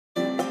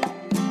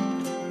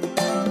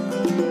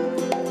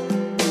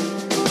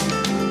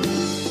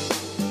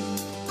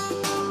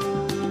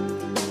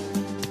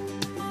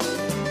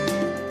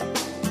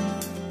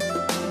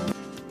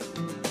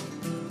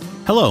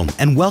Hello,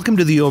 and welcome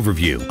to the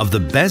overview of the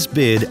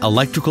BestBid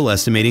electrical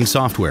estimating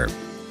software.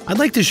 I'd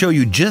like to show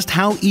you just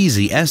how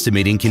easy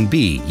estimating can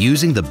be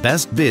using the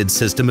BestBid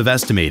system of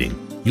estimating.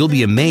 You'll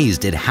be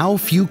amazed at how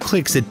few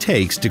clicks it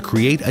takes to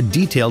create a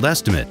detailed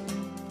estimate.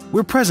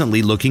 We're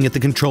presently looking at the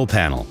control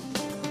panel.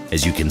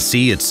 As you can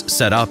see, it's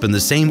set up in the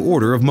same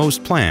order of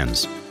most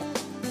plans: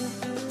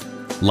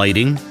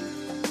 lighting,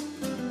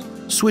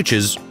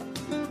 switches,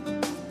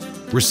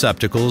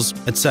 receptacles,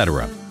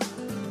 etc.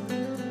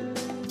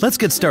 Let's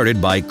get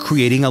started by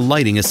creating a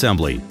lighting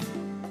assembly.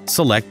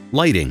 Select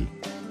Lighting.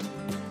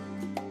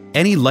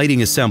 Any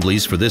lighting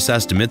assemblies for this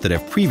estimate that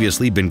have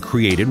previously been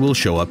created will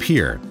show up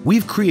here.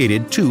 We've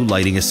created two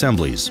lighting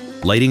assemblies: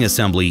 Lighting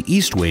Assembly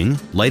East Wing,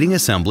 Lighting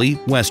Assembly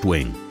West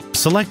Wing.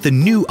 Select the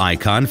New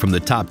icon from the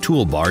top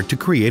toolbar to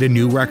create a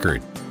new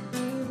record.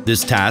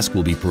 This task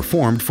will be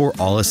performed for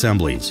all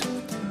assemblies.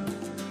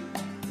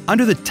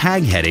 Under the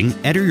Tag heading,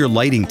 enter your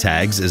lighting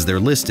tags as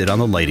they're listed on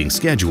the lighting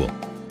schedule.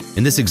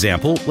 In this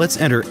example, let's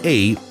enter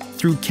A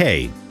through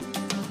K.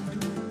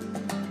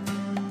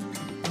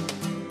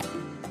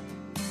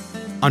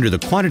 Under the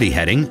Quantity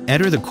heading,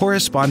 enter the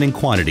corresponding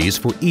quantities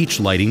for each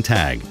lighting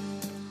tag.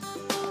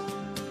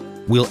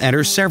 We'll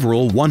enter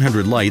several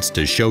 100 lights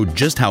to show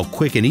just how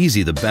quick and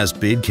easy the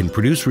BestBid can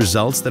produce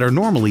results that are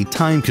normally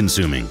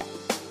time-consuming.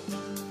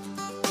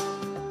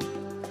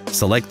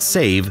 Select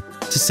Save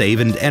to save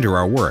and enter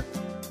our work.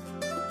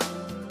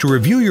 To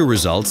review your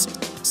results,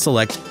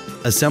 select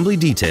Assembly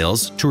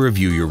Details to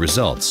review your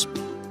results.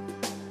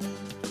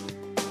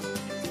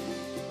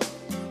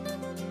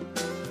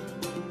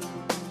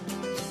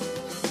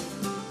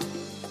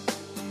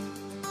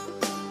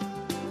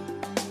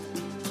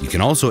 You can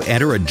also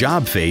enter a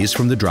job phase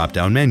from the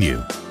drop-down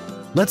menu.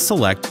 Let's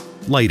select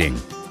Lighting.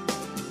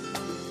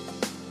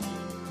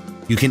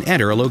 You can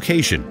enter a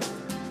location.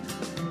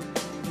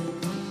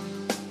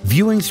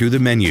 Viewing through the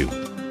menu,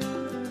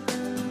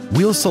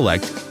 we'll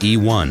select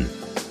E1.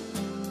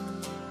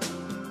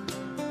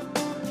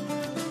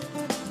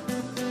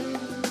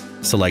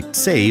 Select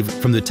Save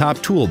from the top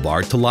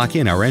toolbar to lock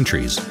in our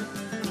entries.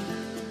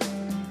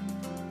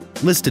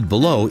 Listed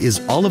below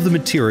is all of the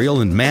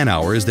material and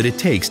man-hours that it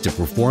takes to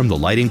perform the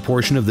lighting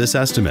portion of this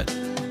estimate.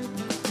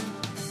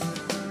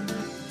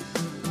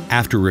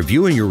 After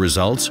reviewing your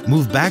results,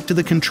 move back to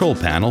the control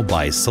panel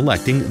by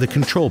selecting the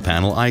control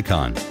panel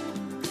icon.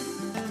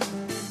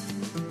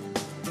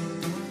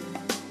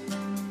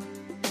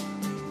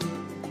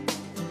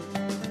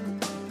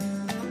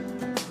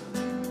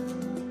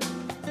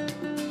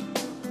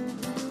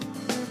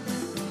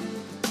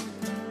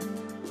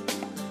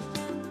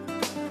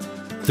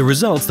 The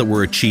results that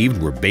were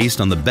achieved were based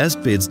on the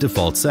BestBid's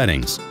default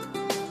settings.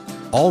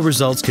 All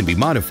results can be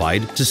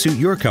modified to suit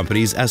your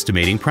company's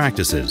estimating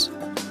practices.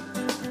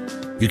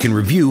 You can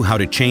review how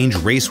to change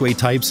raceway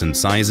types and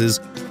sizes,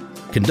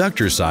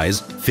 conductor size,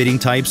 fitting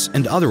types,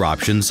 and other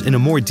options in a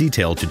more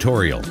detailed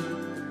tutorial.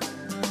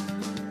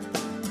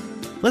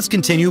 Let's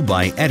continue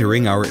by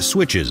entering our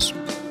switches.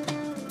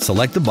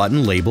 Select the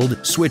button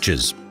labeled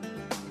Switches.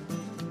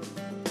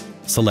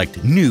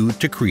 Select New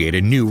to create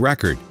a new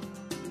record.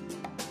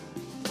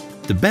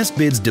 The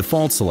BestBid's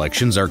default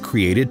selections are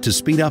created to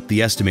speed up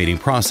the estimating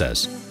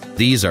process.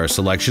 These are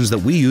selections that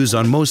we use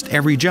on most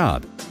every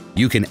job.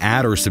 You can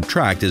add or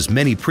subtract as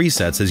many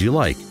presets as you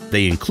like.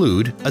 They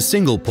include a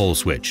single pole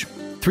switch,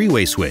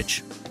 three-way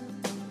switch,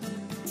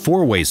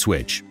 four-way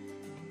switch,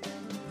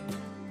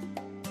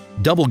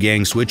 double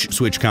gang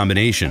switch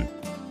combination,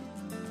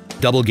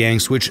 double gang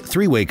switch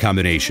three-way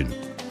combination,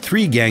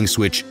 three gang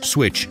switch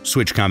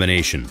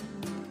combination,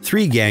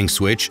 three gang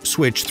switch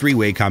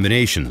three-way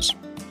combinations.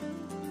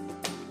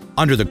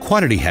 Under the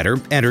Quantity header,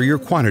 enter your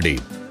quantity.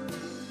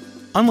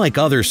 Unlike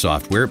other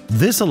software,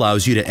 this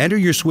allows you to enter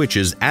your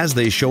switches as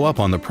they show up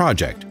on the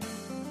project.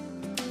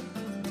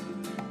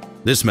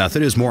 This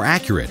method is more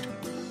accurate.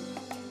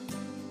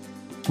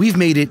 We've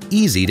made it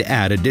easy to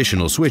add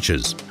additional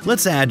switches.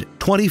 Let's add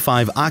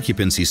 25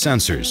 occupancy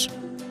sensors.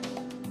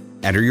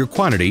 Enter your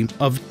quantity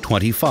of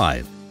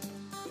 25.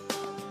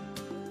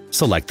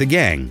 Select the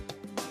gang.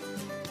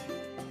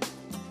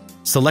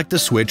 Select a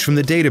switch from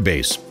the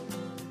database.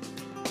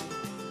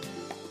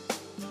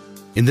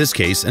 In this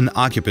case, an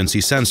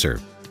occupancy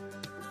sensor.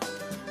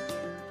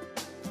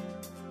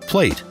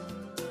 Plate.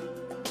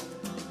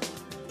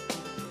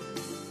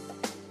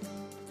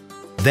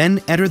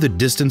 Then enter the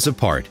distance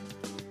apart.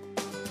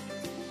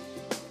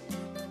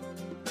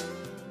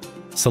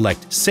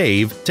 Select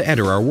Save to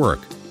enter our work.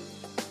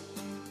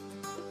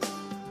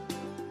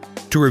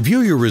 To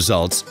review your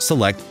results,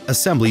 select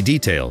Assembly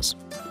Details.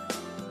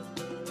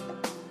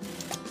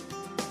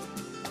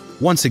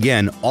 Once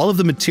again, all of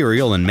the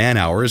material and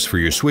man-hours for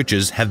your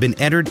switches have been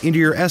entered into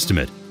your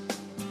estimate.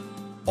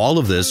 All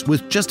of this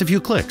with just a few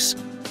clicks.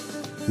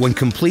 When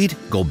complete,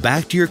 go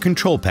back to your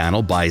control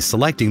panel by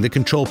selecting the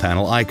control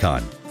panel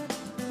icon.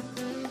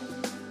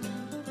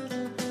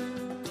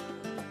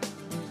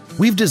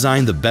 We've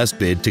designed the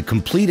BestBid to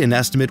complete an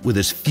estimate with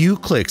as few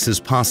clicks as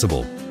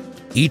possible.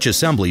 Each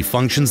assembly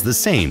functions the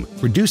same,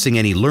 reducing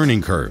any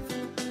learning curve.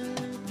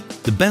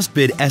 The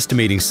BestBid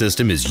estimating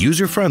system is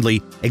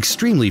user-friendly,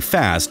 extremely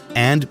fast,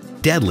 and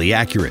deadly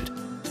accurate.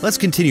 Let's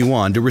continue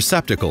on to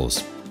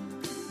receptacles.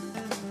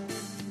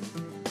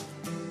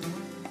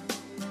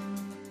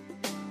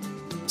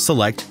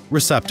 Select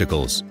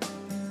Receptacles.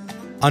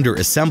 Under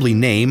Assembly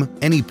Name,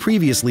 any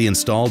previously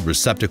installed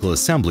receptacle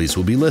assemblies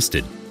will be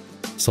listed.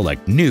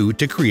 Select New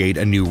to create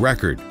a new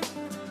record.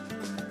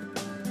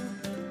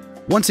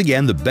 Once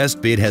again, the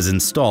BestBid has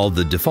installed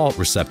the default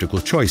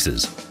receptacle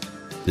choices.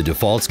 The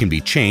defaults can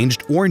be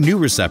changed or new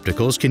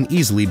receptacles can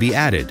easily be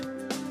added.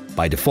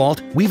 By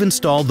default, we've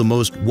installed the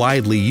most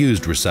widely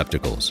used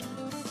receptacles.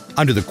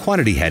 Under the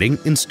Quantity heading,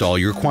 install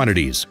your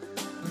quantities: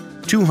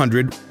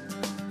 200,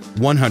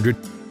 100,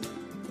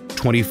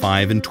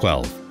 25, and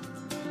 12.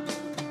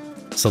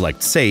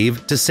 Select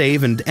Save to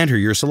save and enter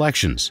your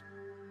selections.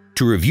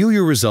 To review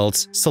your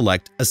results,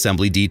 select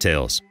Assembly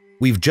Details.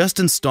 We've just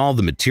installed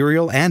the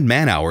material and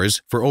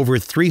man-hours for over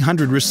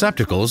 300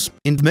 receptacles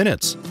in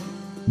minutes.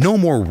 No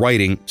more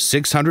writing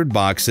 600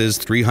 boxes,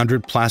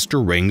 300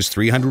 plaster rings,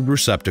 300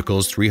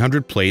 receptacles,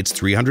 300 plates,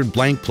 300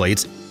 blank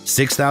plates,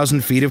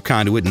 6,000 feet of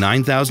conduit,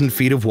 9,000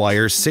 feet of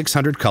wire,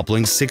 600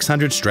 couplings,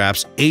 600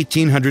 straps,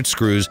 1,800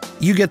 screws.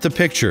 You get the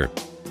picture.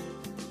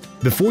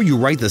 Before you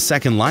write the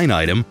second line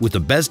item with the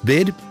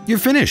BestBid, you're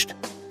finished.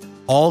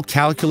 All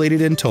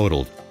calculated and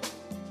totaled.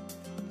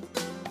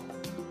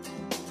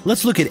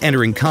 Let's look at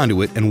entering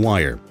conduit and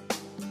wire.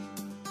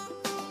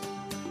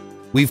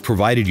 We've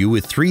provided you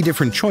with 3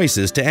 different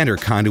choices to enter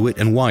conduit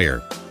and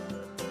wire: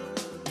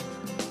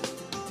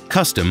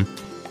 Custom,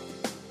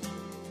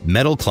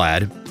 Metal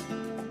Clad,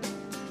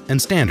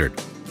 and Standard.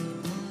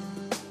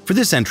 For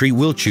this entry,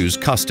 we'll choose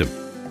Custom.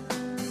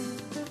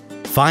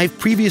 5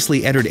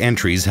 previously entered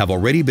entries have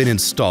already been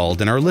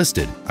installed and are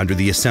listed under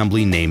the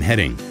Assembly Name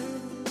heading.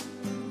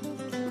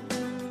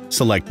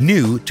 Select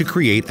New to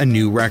create a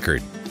new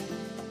record.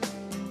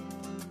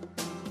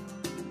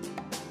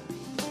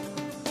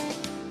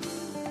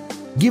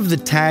 Give the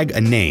tag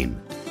a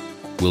name.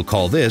 We'll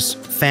call this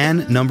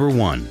Fan Number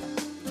 1.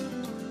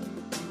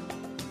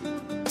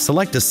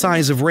 Select a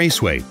size of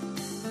raceway.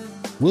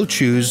 We'll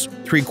choose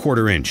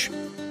 3/4 inch.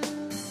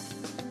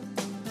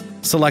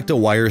 Select a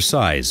wire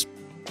size.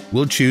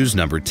 We'll choose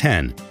number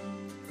 10.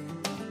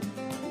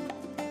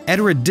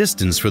 Enter a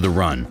distance for the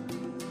run.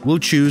 We'll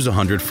choose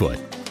 100 foot.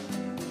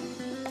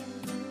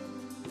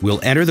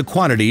 We'll enter the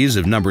quantities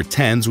of number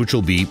 10s, which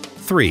will be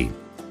 3.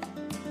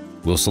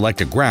 We'll select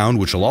a ground,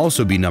 which will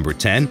also be number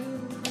 10,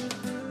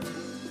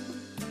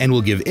 and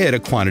we'll give it a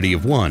quantity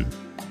of 1.